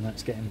 and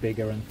that's getting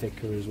bigger and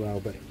thicker as well.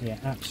 But yeah,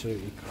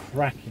 absolutely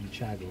cracking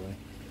shag away.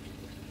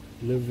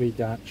 Lovely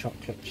dark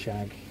chocolate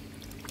shag.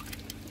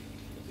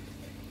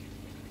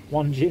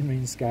 One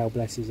ginrin scale,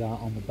 bless his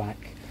heart, on the back.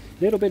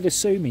 A little bit of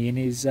sumi in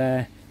his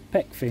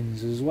pec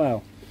fins as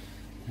well,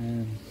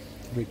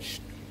 which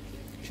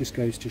just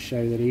goes to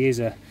show that he is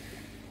a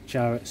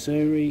Charat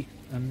Suri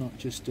and not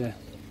just a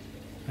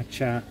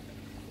chat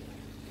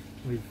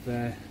with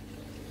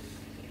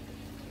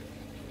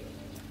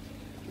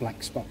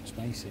black spots,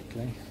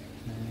 basically.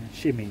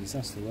 Shimmies,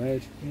 that's the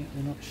word. Yeah,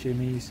 they're not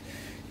shimmies,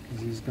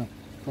 because he's got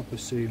proper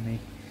sumi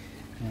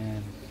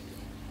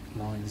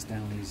lines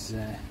down his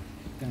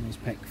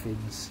pec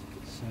fins.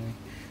 So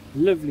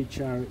lovely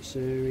Charat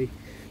Suri,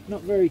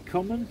 not very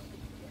common.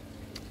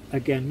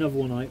 Again, another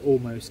one I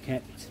almost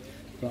kept,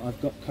 but I've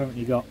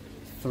currently got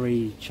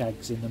 3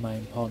 chags in the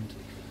main pond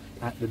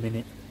at the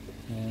minute.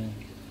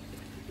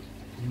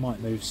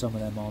 Might move some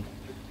of them on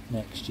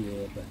next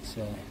year,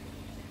 but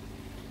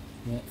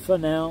yeah, for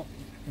now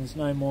there's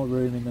no more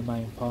room in the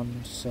main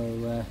pond,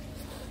 so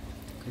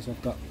because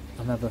I've got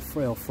another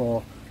 3 or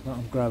 4 that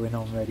I'm growing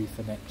on ready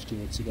for next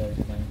year to go in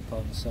the main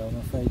pond, so I'm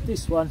afraid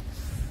this one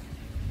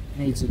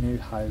needs a new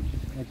home.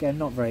 Again,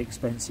 not very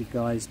expensive,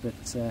 guys, but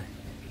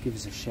give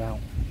us a shout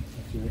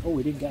if you... Oh,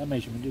 we didn't get a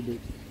measurement, did we?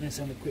 Let's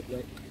have a quick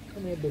look.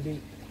 Come here,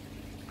 buddy.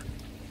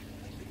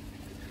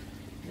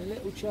 The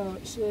little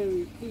Charat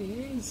Suri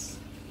is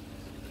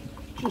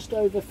just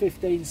over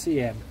 15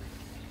 cm.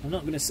 I'm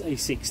not going to say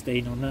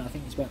 16 on that, I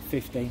think it's about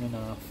 15 and a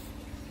half.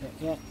 But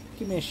yeah,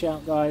 give me a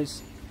shout,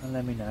 guys, and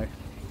let me know.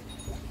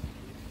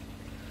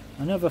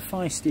 Another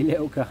feisty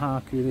little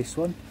kahaku, this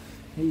one.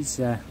 He's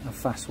a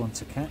fast one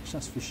to catch,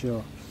 that's for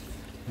sure.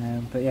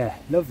 But yeah,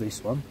 love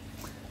this one.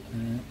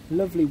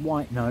 Lovely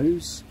white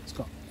nose. It's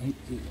got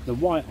the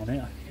white on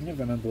it. I can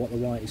never remember what the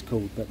white is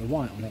called, but the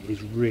white on it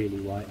is really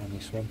white on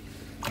this one.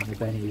 And the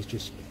benny is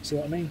just, see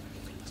what I mean?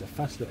 It's a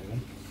fast little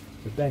one.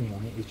 The benny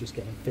on it is just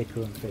getting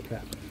thicker and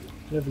thicker.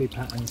 Lovely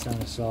patterns down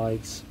the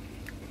sides.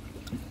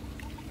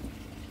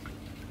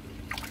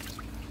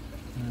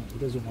 He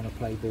doesn't want to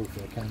play ball for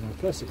the camera,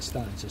 plus it's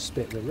starting to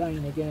spit the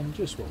rain again,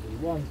 just what we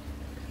want.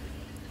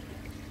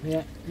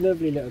 Yeah,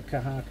 lovely little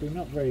kahaku,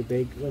 not very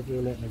big. Whether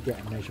you'll let me get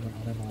a measurement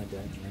on him, I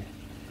don't know.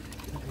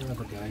 Let me have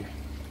a go.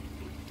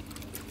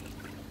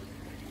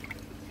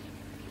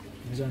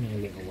 There's only a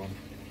little one.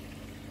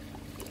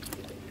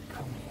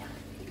 Come here.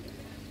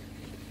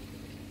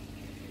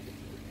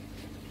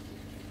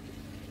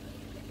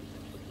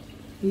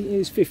 He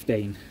is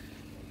 15,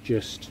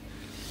 just.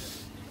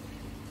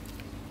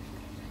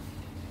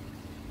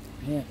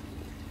 Yeah.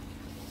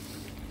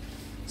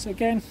 So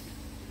again,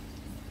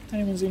 if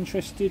anyone's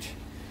interested,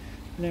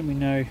 let me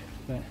know.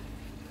 But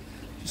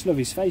just love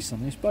his face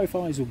on this. Both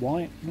eyes are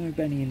white, no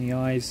benny in the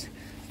eyes.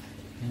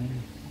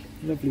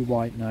 Lovely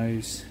white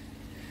nose,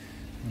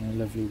 and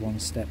a lovely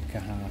one-step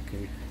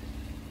kahaku.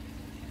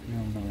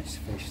 Real nice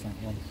fish, that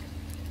one.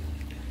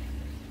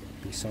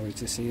 Be sorry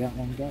to see that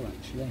one go,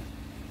 actually.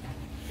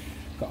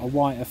 Got a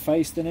whiter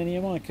face than any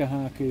of my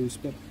kahakus,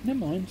 but never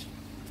mind.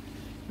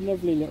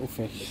 Lovely little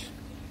fish.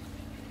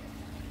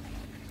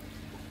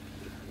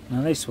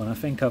 Now this one, I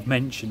think I've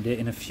mentioned it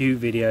in a few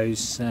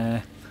videos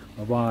a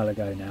while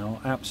ago now.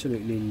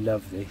 Absolutely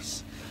love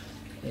this.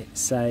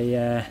 It's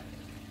a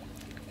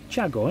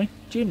chagoi,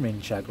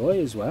 ginrin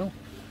chagoi as well.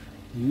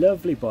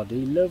 Lovely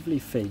body, lovely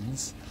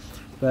fins,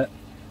 but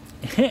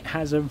it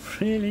has a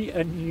really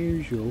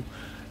unusual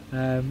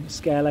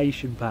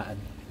scalation pattern.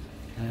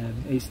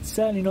 It's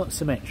certainly not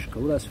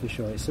symmetrical, that's for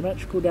sure. It's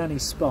symmetrical down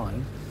his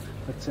spine,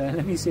 but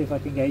let me see if I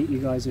can get you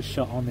guys a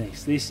shot on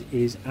this. This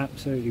is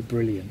absolutely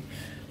brilliant.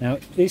 Now,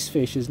 this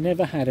fish has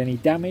never had any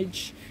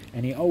damage,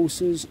 any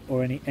ulcers,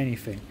 or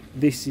anything.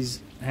 This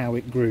is how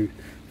it grew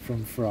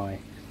from fry.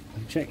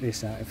 And check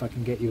this out, if I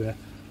can get you a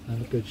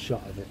good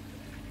shot of it.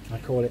 I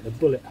call it the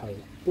bullet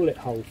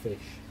hole fish.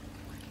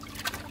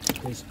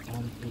 Because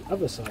on the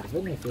other side of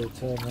him, if you'll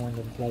turn around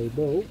and play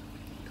ball,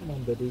 come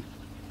on, buddy.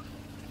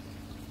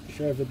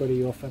 Show everybody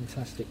your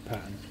fantastic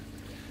pattern.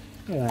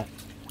 Look at that.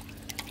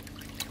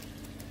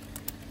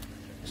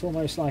 It's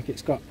almost like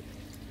it's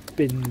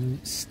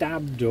been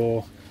stabbed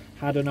or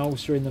had an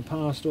ulcer in the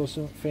past or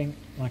something,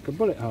 like a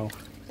bullet hole.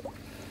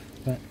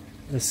 But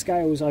the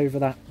scales over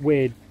that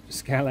weird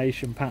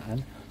scalation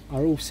pattern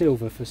are all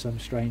silver for some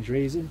strange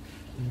reason,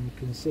 and you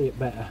can see it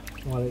better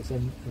while it's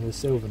in the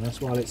silverness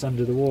while it's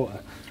under the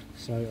water.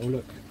 So it'll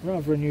look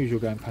rather unusual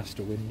going past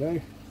a window.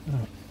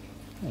 Oh,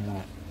 look at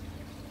that.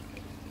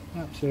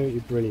 Absolutely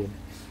brilliant.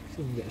 See if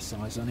we can get a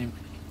size on him.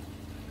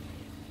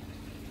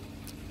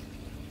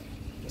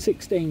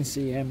 16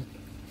 cm.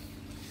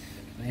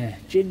 Yeah,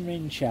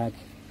 ginrin chag.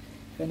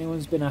 If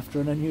anyone's been after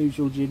an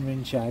unusual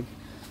ginrin chag,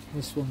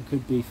 this one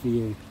could be for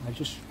you.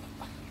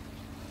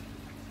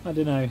 I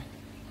don't know.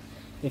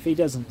 If he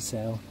doesn't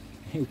sell,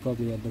 he'll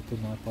probably end up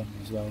in my pond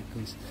as well,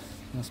 because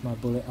that's my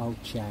bullet hole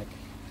chag.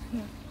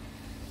 Yeah.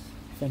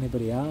 If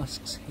anybody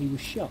asks, he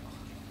was shot.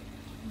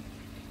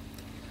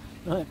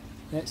 Right,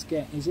 let's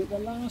get, is it the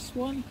last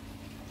one?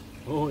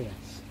 Oh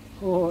yes.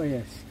 Oh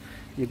yes,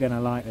 you're going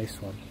to like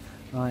this one.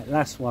 Right,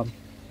 last one.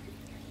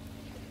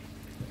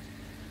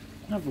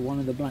 Another one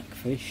of the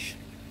blackfish.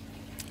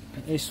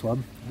 But this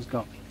one has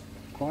got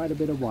quite a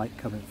bit of white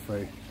coming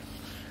through.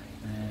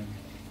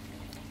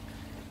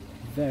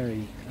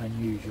 Very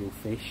unusual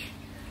fish.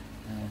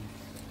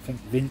 I think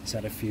Vince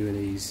had a few of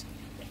these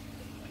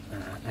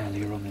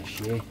earlier on this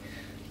year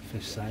for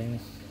sale.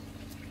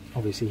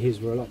 Obviously his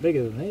were a lot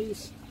bigger than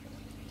these.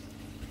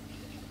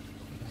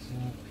 So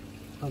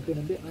I've been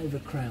a bit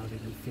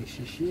overcrowded with fish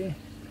this year.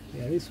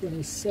 Yeah, this one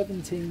is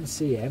 17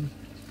 cm.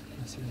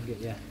 Let's see if I can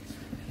get you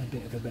a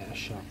bit of a better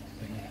shot.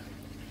 But yeah,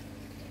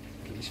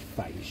 look at his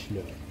face,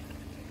 look.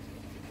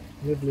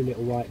 Lovely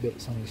little white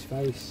bits on his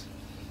face.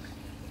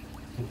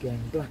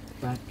 Again, black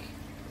back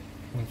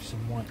with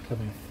some white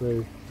coming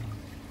through.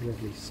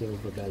 Lovely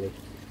silver belly.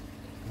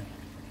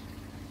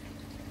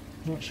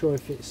 Not sure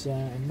if it's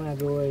a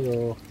magoi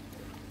or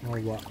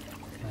what.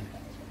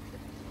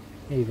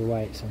 Either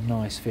way, it's a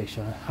nice fish.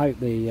 I hope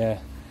the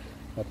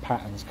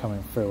pattern's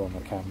coming through on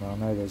the camera. I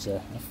know there's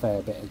a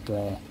fair bit of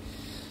glare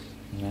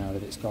now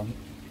that it's gone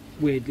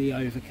weirdly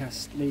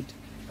overcast lid,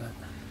 but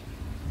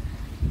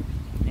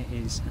it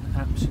is an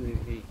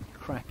absolutely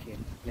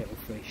cracking little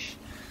fish.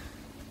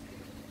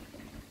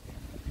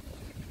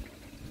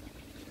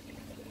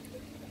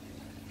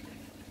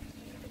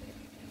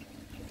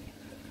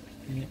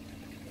 Yeah.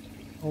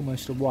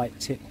 Almost a white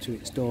tip to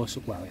its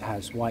dorsal, well, it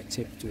has white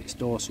tip to its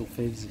dorsal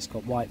fins. It's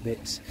got white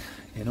bits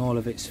in all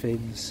of its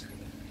fins.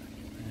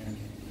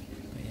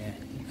 But yeah,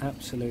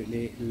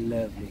 absolutely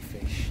lovely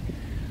fish.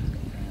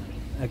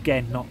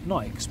 Again,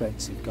 not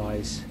expensive,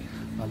 guys.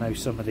 I know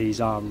some of these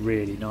are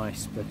really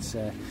nice, but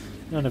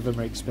none of them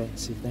are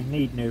expensive. They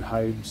need new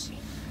homes.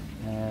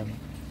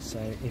 So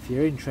if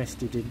you're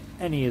interested in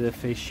any of the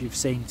fish you've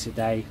seen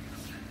today,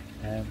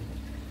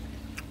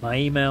 my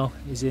email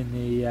is in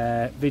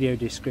the video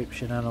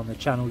description and on the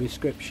channel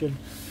description.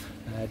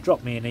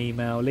 Drop me an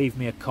email, leave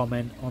me a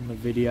comment on the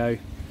video,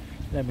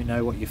 let me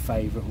know what your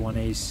favourite one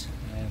is,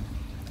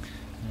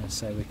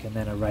 so we can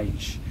then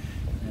arrange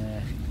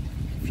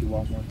if you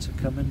want one to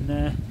come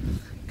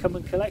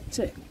and collect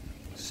it.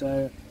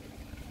 So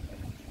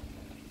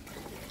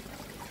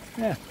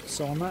yeah,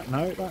 so on that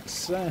note,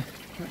 that's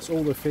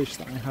all the fish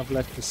that I have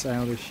left for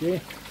sale this year.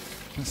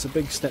 That's a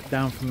big step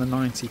down from the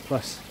 90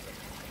 plus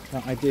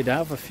that I did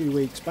have a few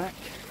weeks back.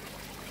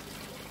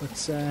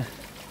 But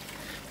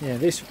yeah,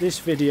 this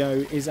video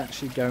is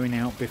actually going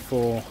out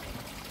before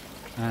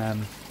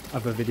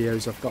other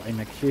videos I've got in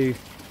the queue,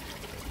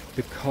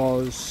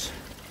 because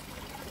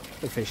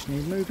the fish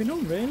need moving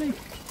on, really.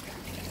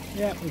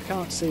 Yeah, we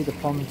can't see the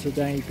pond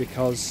today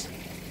because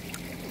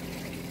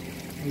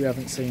we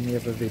haven't seen the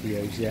other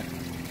videos yet.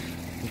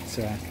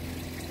 But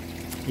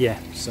yeah,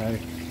 so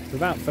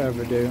without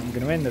further ado, I'm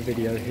going to end the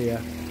video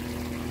here.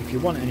 If you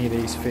want any of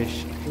these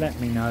fish, let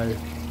me know.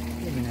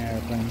 Give me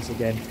aeroplanes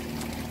again,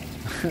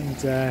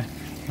 and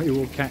we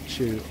will catch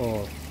you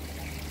all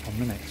on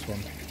the next one.